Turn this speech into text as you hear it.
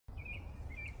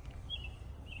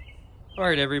All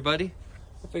right, everybody.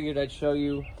 I figured I'd show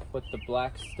you what the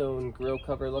Blackstone grill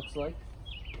cover looks like.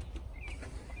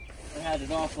 I had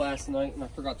it off last night and I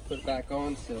forgot to put it back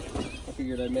on, so I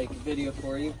figured I'd make a video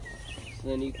for you. So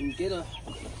then you can get a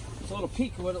little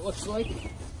peek of what it looks like.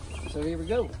 So here we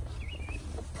go.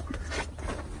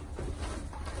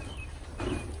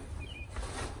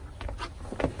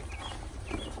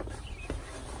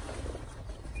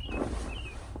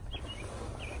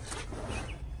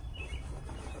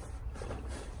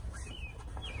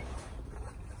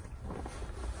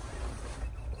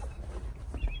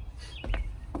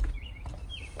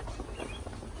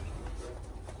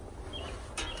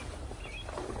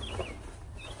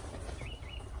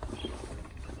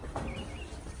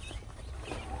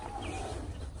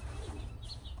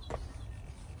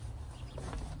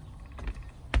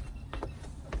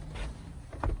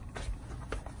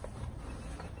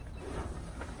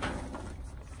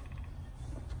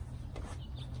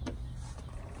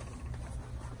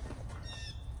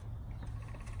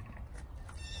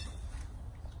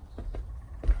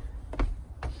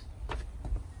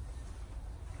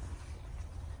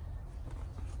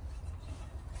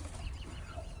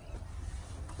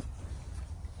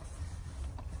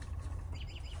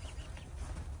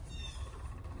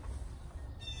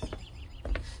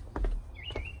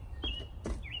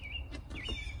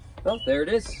 Well, there it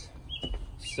is.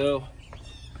 So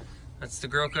that's the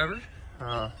grill cover.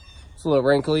 It's a little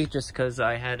wrinkly just because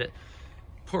I had it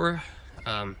pour.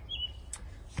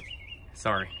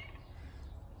 Sorry.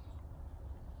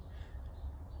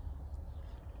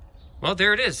 Well,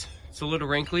 there it is. It's a little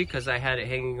wrinkly because I had it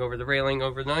hanging over the railing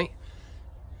overnight.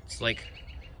 It's like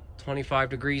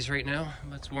 25 degrees right now.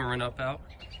 It's warming up out.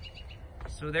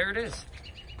 So there it is.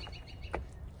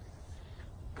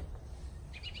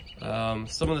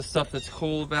 Some of the stuff that's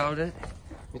cool about it,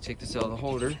 let me take this out of the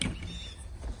holder.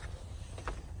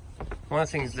 One of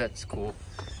the things that's cool,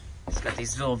 it's got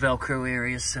these little Velcro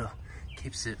areas, so it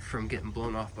keeps it from getting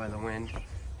blown off by the wind.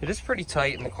 It is pretty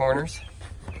tight in the corners.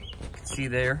 You can see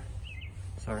there.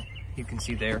 Sorry, you can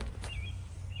see there.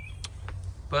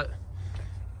 But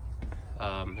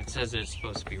it says it's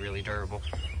supposed to be really durable.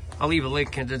 I'll leave a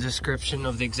link in the description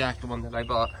of the exact one that I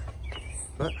bought.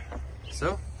 But,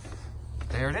 so,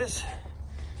 there it is.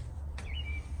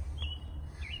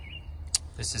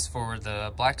 This is for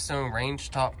the Blackstone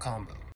range top combo.